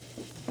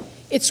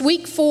It's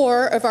week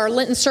 4 of our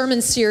Lenten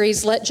sermon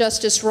series, Let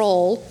Justice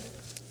Roll,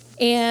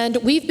 and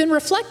we've been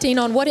reflecting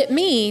on what it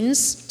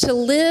means to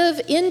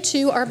live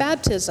into our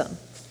baptism,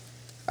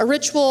 a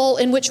ritual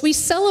in which we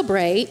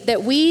celebrate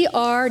that we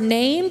are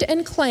named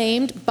and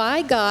claimed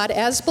by God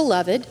as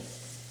beloved,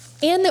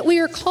 and that we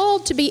are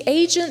called to be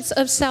agents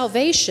of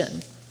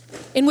salvation,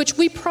 in which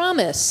we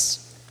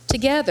promise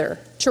together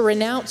to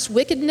renounce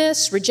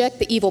wickedness, reject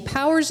the evil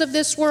powers of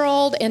this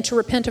world, and to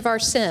repent of our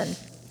sin,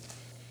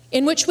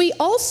 in which we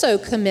also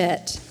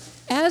commit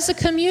as a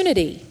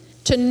community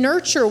to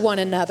nurture one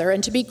another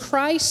and to be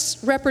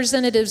Christ's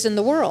representatives in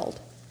the world.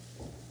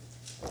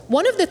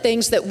 One of the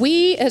things that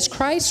we as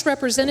Christ's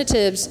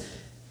representatives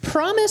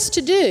promise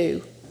to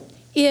do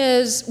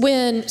is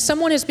when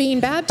someone is being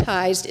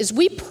baptized is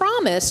we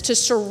promise to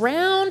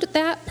surround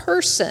that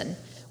person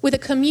with a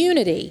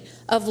community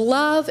of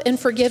love and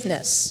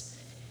forgiveness.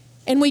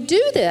 And we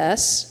do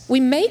this,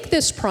 we make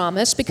this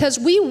promise because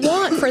we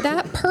want for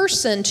that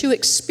person to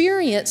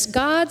experience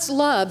God's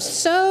love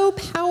so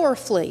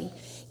powerfully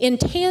in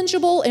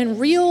tangible and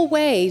real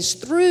ways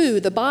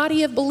through the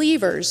body of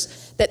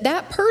believers that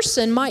that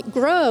person might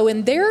grow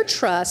in their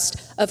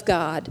trust of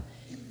God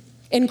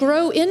and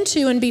grow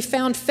into and be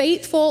found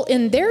faithful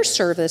in their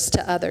service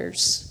to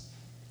others.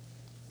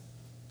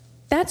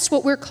 That's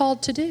what we're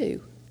called to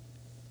do.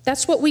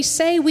 That's what we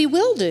say we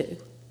will do.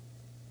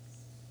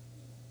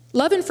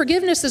 Love and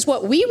forgiveness is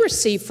what we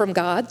receive from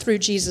God through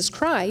Jesus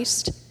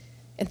Christ.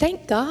 And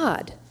thank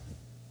God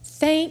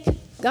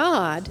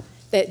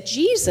that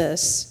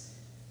Jesus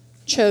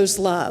chose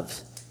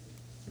love,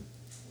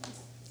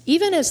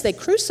 even as they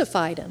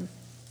crucified him.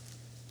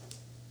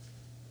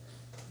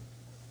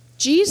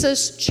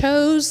 Jesus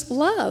chose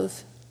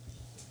love.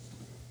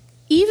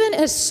 Even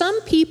as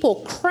some people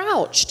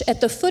crouched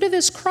at the foot of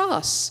his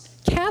cross,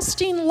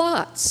 casting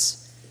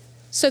lots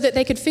so that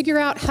they could figure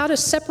out how to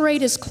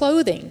separate his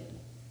clothing,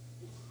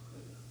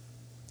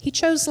 he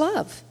chose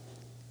love.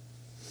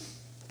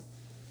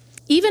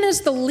 Even as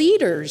the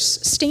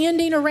leaders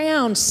standing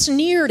around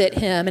sneered at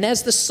him, and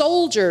as the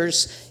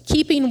soldiers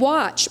keeping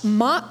watch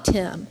mocked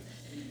him,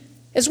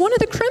 as one of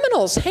the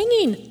criminals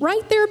hanging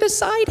right there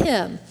beside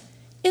him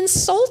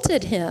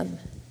insulted him,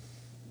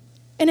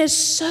 and as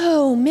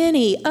so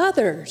many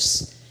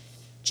others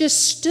just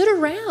stood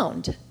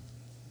around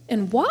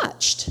and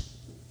watched,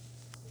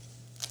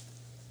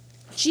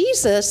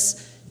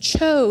 Jesus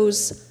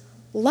chose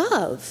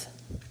love.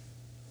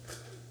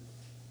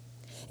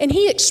 And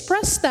he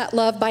expressed that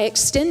love by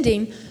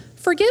extending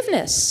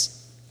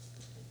forgiveness.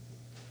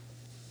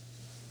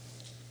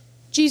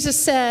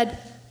 Jesus said,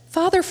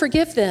 "Father,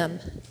 forgive them,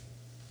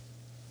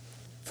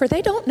 for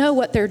they don't know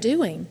what they're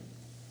doing."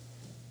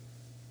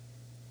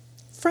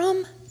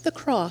 From the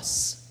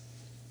cross,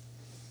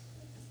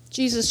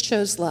 Jesus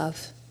chose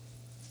love.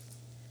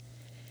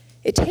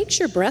 It takes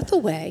your breath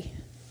away.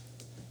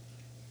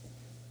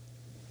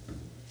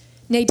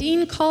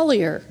 Nadine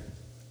Collier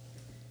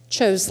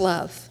chose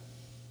love.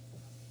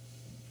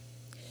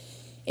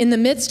 In the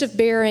midst of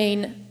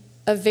bearing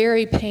a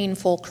very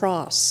painful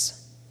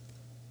cross.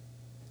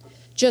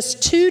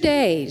 Just 2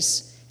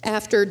 days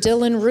after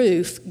Dylann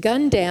Roof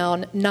gunned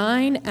down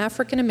 9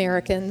 African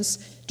Americans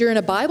during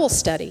a Bible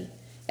study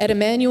at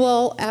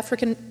Emmanuel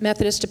African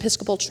Methodist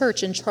Episcopal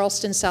Church in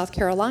Charleston, South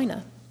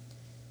Carolina.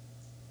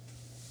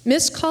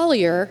 Miss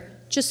Collier,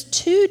 just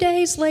 2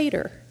 days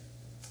later,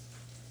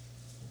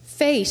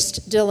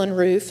 faced Dylann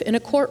Roof in a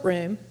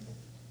courtroom,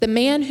 the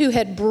man who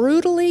had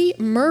brutally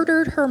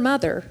murdered her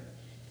mother,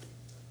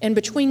 and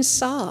between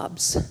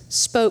sobs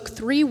spoke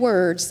 3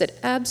 words that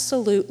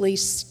absolutely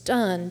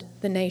stunned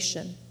the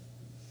nation.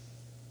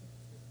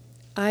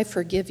 "I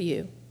forgive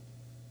you."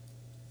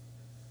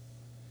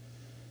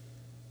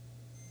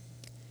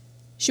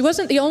 She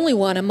wasn't the only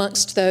one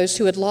amongst those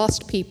who had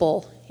lost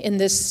people in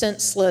this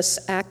senseless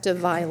act of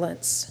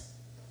violence.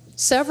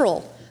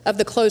 Several of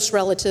the close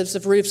relatives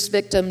of Roof's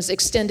victims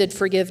extended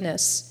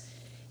forgiveness,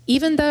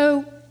 even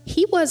though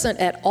he wasn't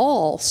at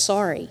all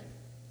sorry.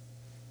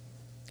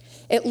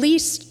 At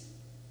least,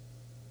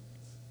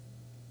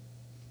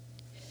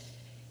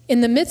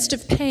 in the midst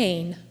of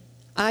pain,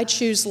 I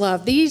choose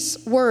love.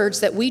 These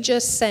words that we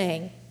just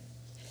sang,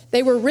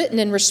 they were written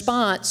in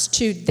response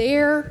to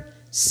their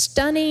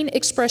stunning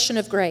expression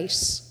of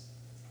grace.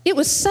 It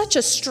was such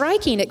a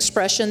striking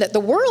expression that the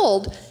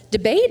world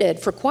debated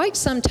for quite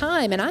some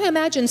time, and I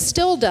imagine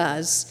still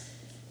does,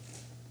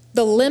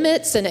 the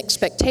limits and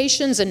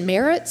expectations and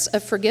merits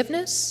of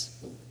forgiveness.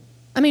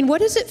 I mean,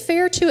 what is it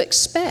fair to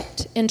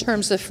expect in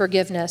terms of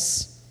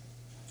forgiveness?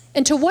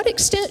 And to what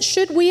extent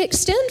should we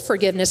extend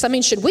forgiveness? I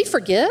mean, should we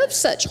forgive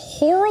such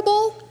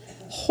horrible,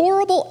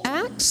 horrible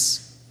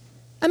acts?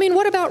 I mean,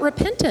 what about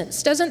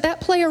repentance? Doesn't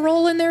that play a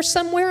role in there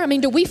somewhere? I mean,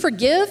 do we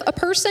forgive a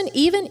person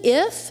even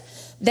if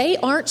they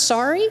aren't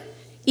sorry?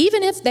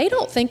 Even if they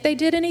don't think they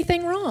did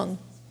anything wrong?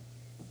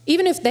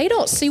 Even if they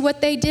don't see what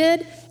they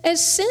did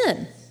as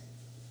sin?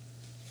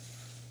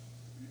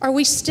 Are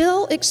we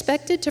still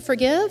expected to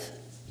forgive?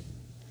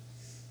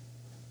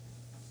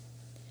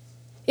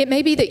 It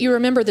may be that you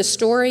remember the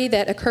story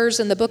that occurs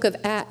in the book of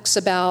Acts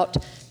about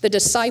the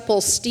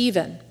disciple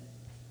Stephen.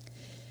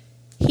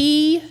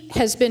 He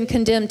has been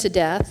condemned to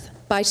death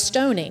by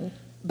stoning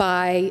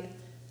by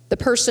the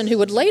person who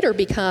would later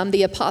become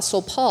the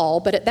Apostle Paul,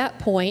 but at that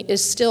point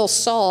is still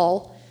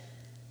Saul,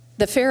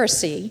 the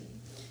Pharisee,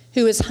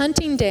 who is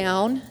hunting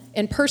down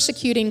and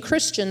persecuting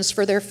Christians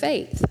for their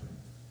faith.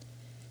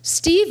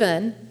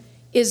 Stephen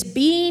is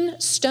being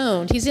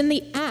stoned. He's in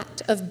the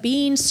act of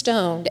being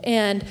stoned,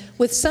 and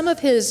with some of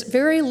his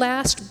very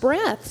last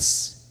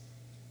breaths,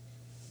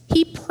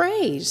 he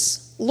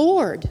prays,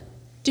 "Lord,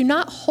 do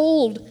not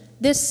hold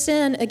this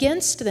sin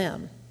against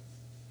them."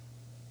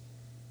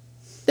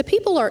 The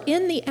people are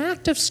in the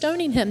act of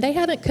stoning him. They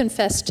haven't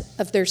confessed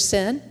of their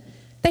sin.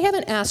 They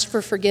haven't asked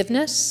for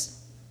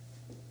forgiveness.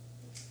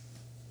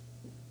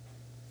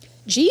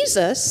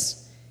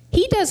 Jesus,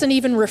 he doesn't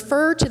even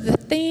refer to the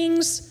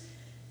things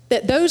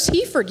that those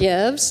he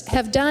forgives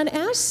have done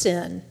as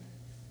sin.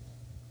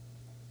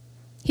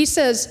 He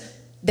says,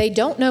 they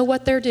don't know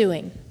what they're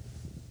doing.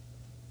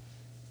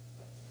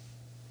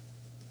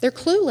 They're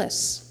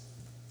clueless.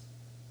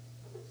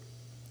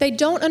 They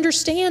don't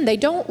understand. They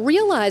don't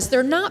realize.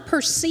 They're not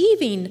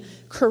perceiving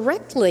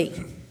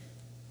correctly.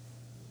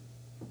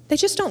 They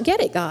just don't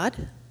get it,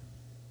 God.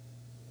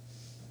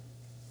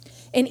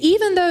 And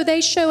even though they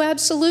show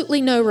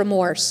absolutely no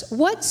remorse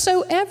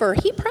whatsoever,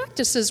 he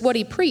practices what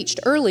he preached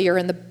earlier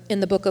in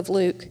the book of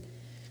Luke.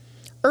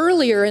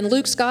 Earlier in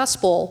Luke's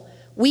gospel,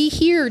 we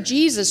hear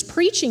Jesus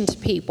preaching to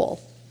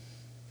people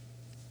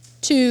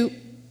to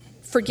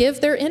forgive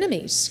their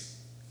enemies,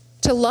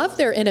 to love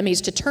their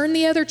enemies, to turn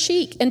the other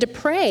cheek, and to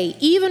pray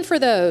even for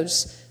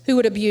those who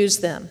would abuse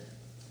them.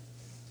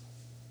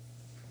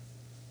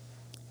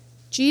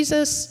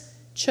 Jesus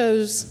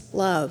chose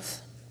love.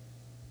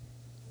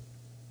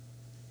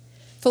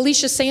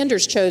 Felicia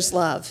Sanders chose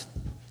love.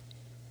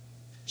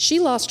 She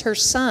lost her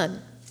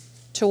son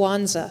to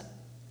Wanza.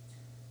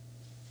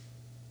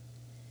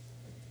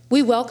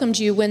 We welcomed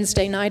you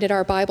Wednesday night at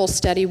our Bible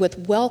study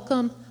with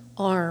welcome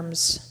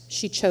arms,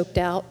 she choked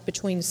out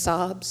between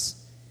sobs.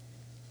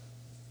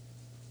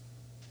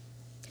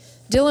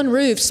 Dylan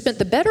Roof spent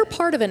the better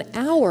part of an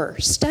hour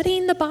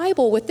studying the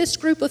Bible with this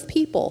group of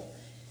people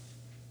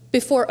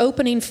before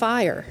opening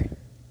fire.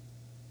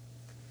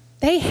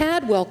 They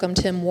had welcomed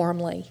him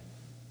warmly.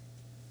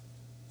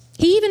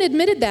 He even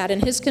admitted that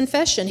in his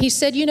confession. He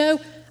said,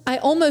 I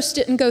almost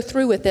didn't go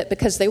through with it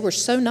because they were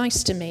so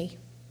nice to me.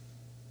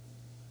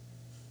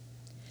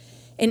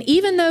 And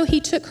even though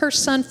he took her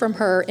son from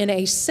her in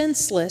a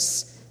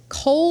senseless,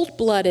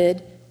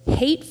 cold-blooded,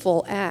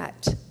 hateful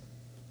act,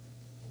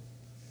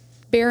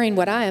 bearing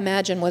what I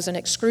imagine was an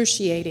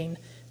excruciating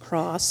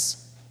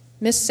cross,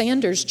 Miss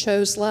Sanders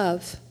chose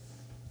love.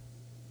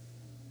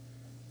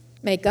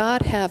 "May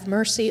God have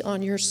mercy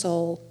on your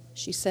soul,"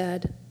 she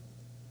said.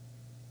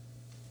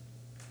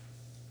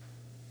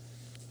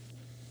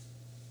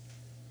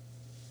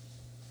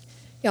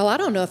 Y'all, I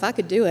don't know if I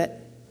could do it.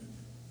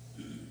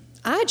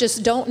 I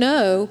just don't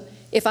know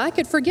if I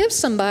could forgive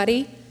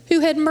somebody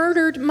who had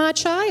murdered my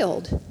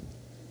child.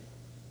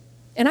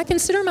 And I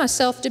consider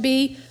myself to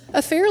be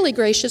a fairly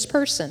gracious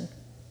person.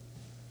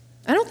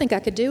 I don't think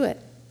I could do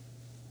it.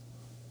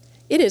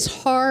 It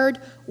is hard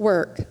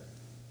work.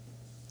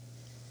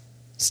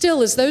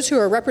 Still, as those who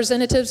are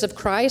representatives of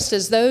Christ,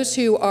 as those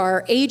who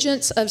are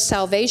agents of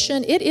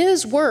salvation, it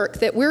is work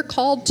that we're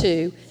called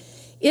to.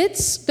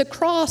 It's the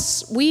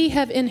cross we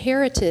have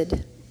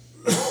inherited.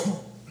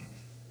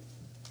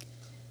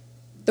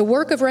 The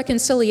work of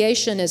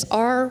reconciliation is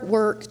our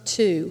work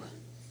too.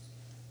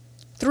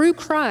 Through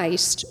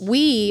Christ,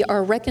 we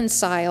are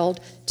reconciled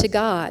to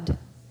God.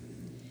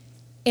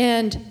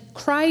 And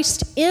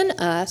Christ in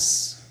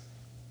us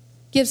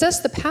gives us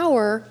the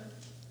power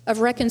of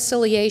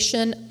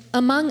reconciliation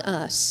among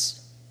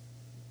us.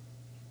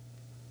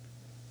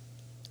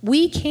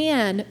 We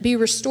can be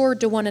restored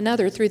to one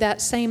another through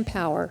that same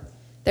power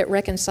that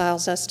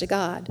reconciles us to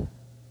God.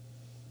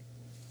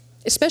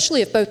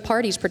 Especially if both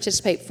parties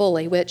participate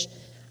fully, which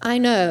I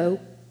know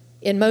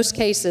in most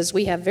cases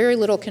we have very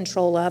little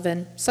control of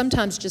and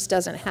sometimes just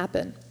doesn't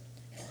happen.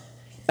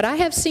 But I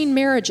have seen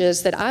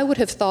marriages that I would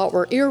have thought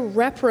were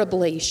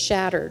irreparably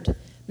shattered,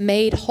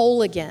 made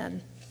whole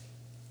again,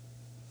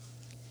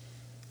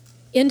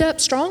 end up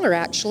stronger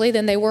actually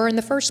than they were in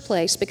the first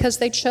place because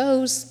they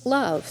chose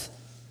love.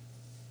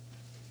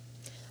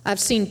 I've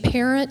seen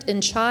parent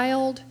and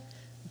child,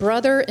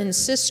 brother and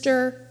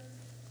sister,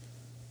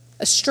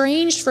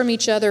 estranged from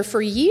each other for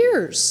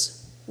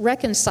years,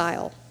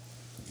 reconcile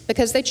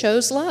because they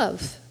chose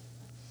love.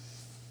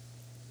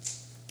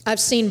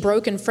 I've seen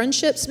broken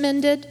friendships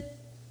mended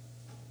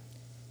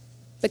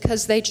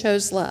because they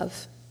chose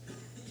love.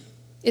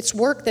 It's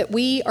work that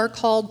we are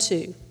called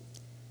to.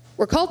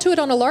 We're called to it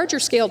on a larger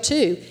scale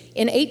too.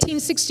 In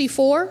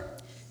 1864,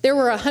 there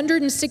were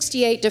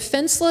 168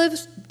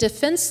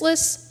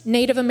 defenseless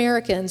Native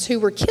Americans who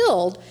were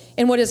killed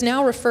in what is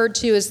now referred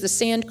to as the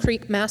Sand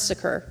Creek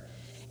Massacre.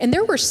 And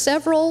there were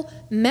several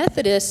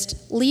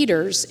Methodist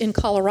leaders in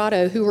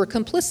Colorado who were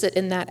complicit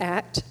in that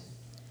act.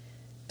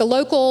 The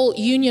local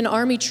Union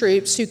Army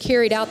troops who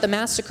carried out the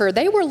massacre,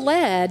 they were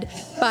led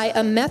by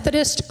a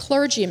Methodist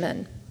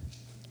clergyman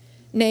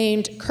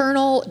named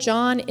Colonel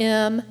John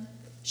M.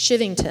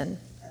 Chivington.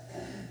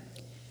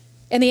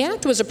 And the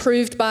act was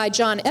approved by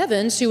John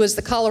Evans, who was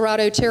the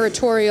Colorado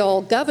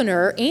Territorial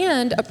Governor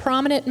and a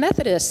prominent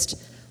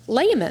Methodist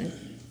layman.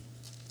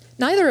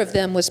 Neither of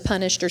them was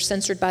punished or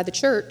censored by the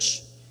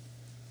church.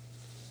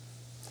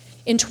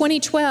 In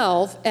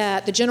 2012,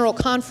 at the General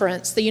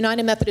Conference, the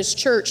United Methodist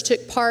Church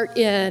took part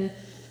in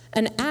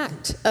an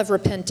act of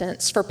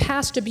repentance for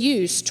past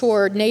abuse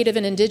toward Native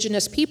and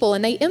Indigenous people,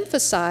 and they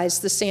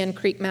emphasized the Sand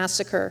Creek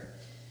Massacre.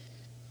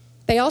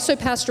 They also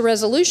passed a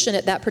resolution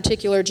at that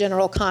particular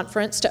General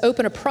Conference to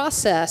open a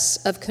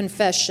process of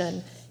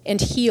confession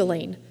and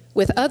healing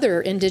with other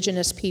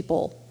Indigenous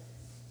people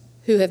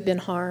who have been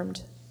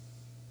harmed.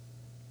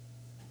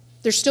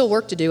 There's still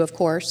work to do, of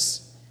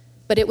course.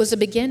 But it was a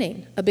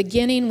beginning. A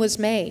beginning was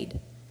made.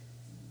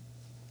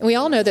 And we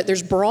all know that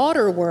there's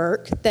broader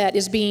work that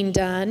is being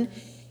done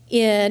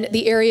in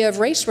the area of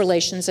race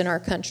relations in our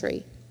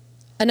country.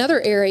 Another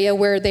area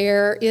where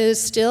there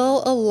is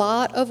still a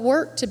lot of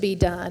work to be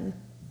done.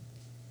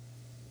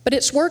 But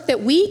it's work that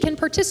we can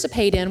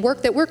participate in,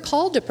 work that we're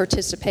called to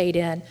participate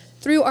in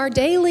through our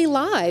daily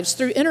lives,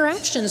 through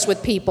interactions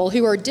with people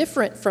who are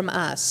different from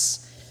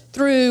us,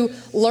 through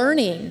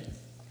learning,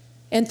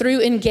 and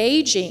through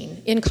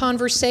engaging in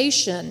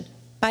conversation,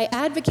 by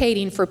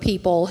advocating for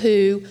people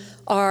who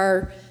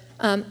are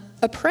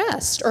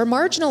oppressed or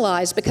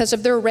marginalized because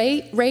of their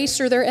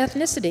race or their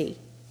ethnicity.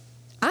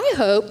 I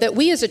hope that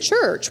we as a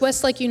church,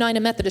 Westlake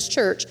United Methodist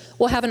Church,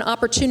 will have an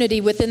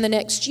opportunity within the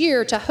next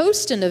year to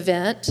host an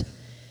event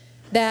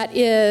that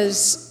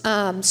is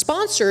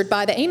sponsored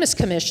by the Amos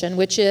Commission,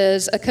 which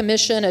is a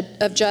commission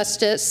of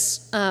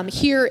justice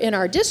here in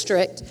our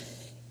district.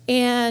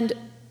 And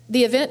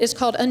the event is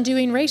called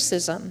Undoing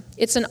Racism.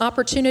 It's an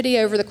opportunity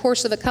over the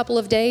course of a couple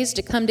of days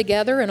to come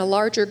together in a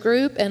larger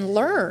group and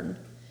learn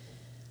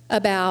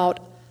about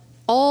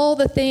all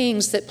the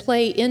things that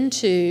play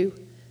into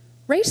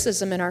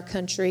racism in our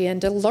country,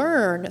 and to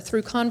learn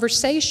through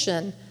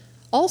conversation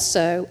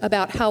also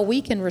about how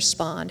we can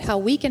respond, how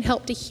we can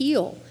help to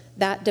heal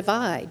that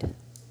divide.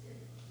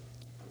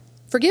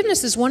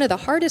 Forgiveness is one of the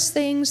hardest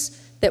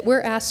things that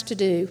we're asked to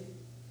do.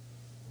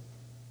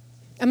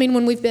 I mean,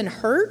 when we've been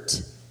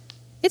hurt,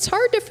 it's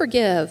hard to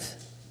forgive,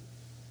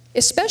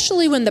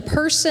 especially when the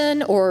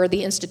person or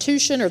the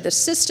institution or the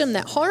system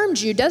that harmed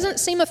you doesn't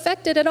seem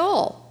affected at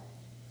all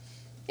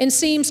and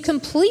seems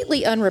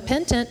completely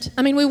unrepentant.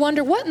 I mean, we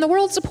wonder, what in the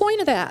world's the point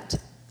of that?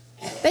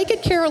 They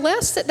could care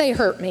less that they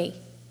hurt me.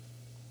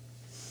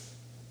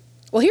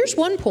 Well, here's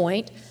one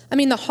point. I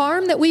mean, the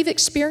harm that we've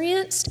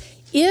experienced,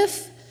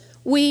 if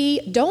we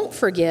don't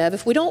forgive,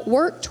 if we don't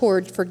work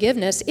toward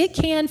forgiveness, it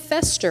can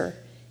fester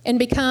and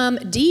become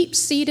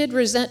deep-seated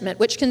resentment,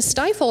 which can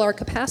stifle our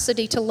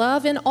capacity to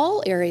love in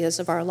all areas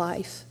of our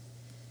life.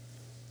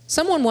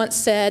 Someone once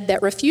said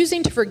that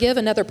refusing to forgive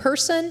another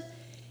person,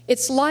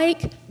 it's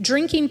like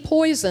drinking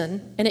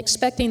poison and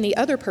expecting the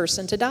other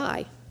person to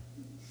die.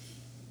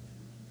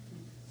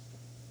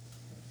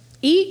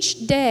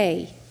 Each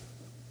day,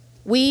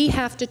 we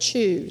have to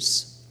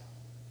choose.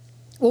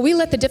 Will we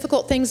let the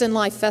difficult things in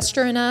life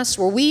fester in us?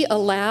 Will we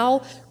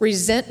allow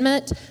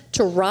resentment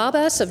to rob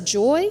us of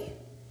joy?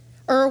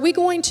 Or are we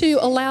going to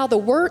allow the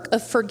work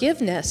of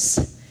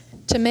forgiveness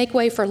to make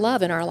way for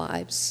love in our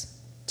lives,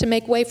 to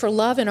make way for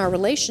love in our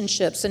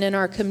relationships and in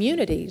our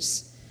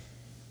communities?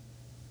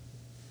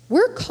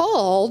 We're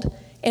called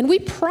and we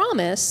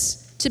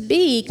promise to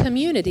be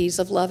communities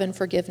of love and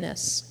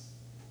forgiveness.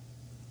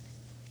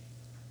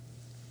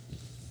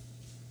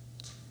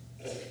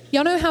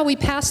 Y'all know how we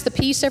pass the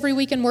peace every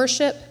week in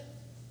worship?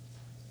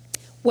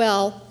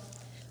 Well,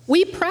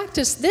 we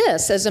practice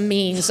this as a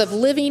means of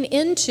living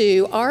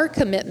into our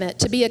commitment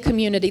to be a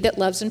community that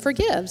loves and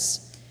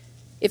forgives.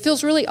 It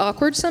feels really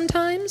awkward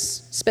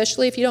sometimes,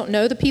 especially if you don't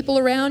know the people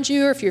around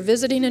you or if you're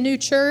visiting a new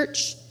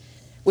church.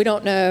 We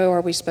don't know,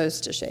 are we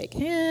supposed to shake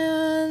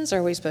hands?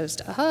 Are we supposed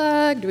to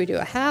hug? Do we do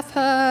a half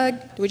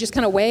hug? Do we just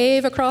kind of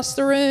wave across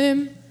the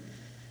room?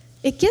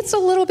 It gets a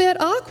little bit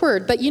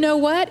awkward, but you know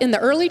what? In the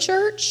early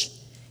church,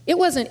 it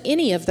wasn't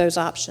any of those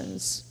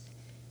options.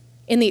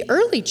 In the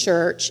early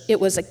church, it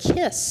was a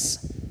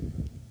kiss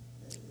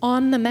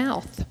on the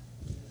mouth.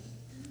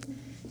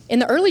 In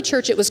the early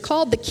church, it was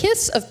called the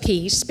kiss of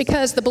peace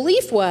because the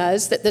belief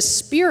was that the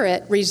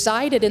Spirit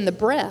resided in the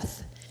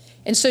breath.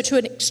 And so to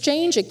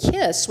exchange a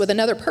kiss with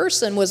another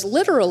person was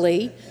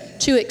literally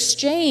to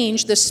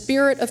exchange the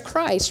Spirit of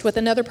Christ with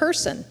another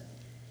person.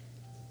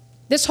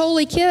 This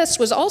holy kiss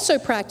was also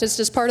practiced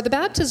as part of the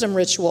baptism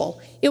ritual.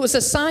 It was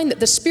a sign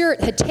that the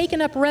Spirit had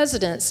taken up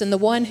residence in the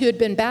one who had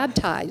been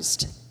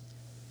baptized.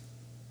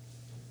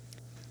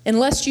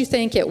 Unless you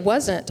think it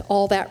wasn't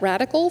all that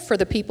radical for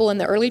the people in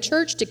the early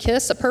church to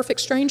kiss a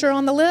perfect stranger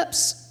on the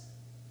lips,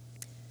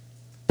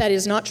 that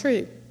is not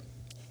true.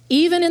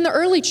 Even in the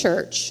early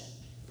church,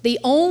 the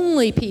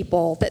only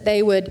people that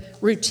they would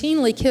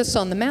routinely kiss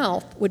on the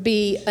mouth would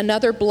be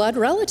another blood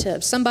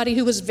relative, somebody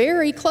who was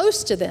very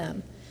close to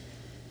them.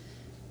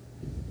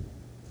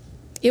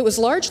 It was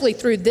largely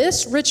through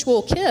this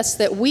ritual kiss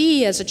that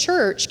we as a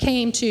church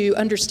came to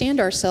understand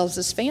ourselves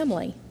as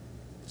family.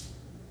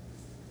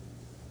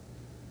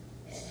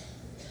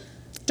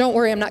 Don't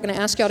worry, I'm not going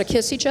to ask y'all to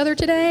kiss each other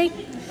today.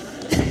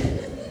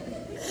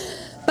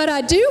 But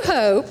I do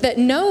hope that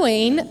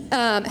knowing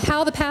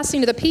how the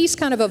passing of the peace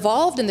kind of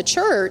evolved in the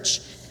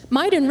church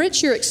might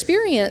enrich your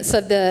experience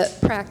of the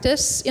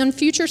practice in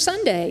future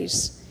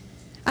Sundays.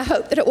 I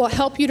hope that it will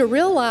help you to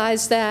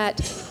realize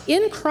that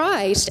in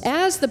Christ,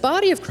 as the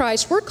body of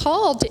Christ, we're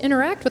called to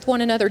interact with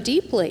one another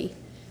deeply.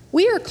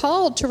 We are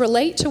called to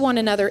relate to one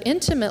another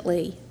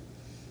intimately.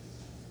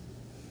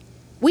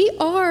 We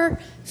are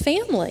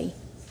family,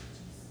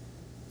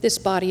 this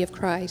body of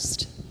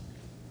Christ.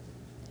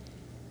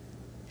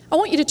 I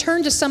want you to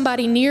turn to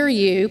somebody near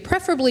you,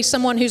 preferably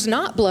someone who's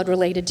not blood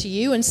related to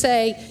you, and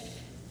say,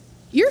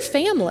 "You're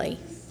family.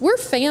 We're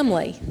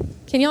family."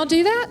 Can y'all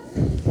do that?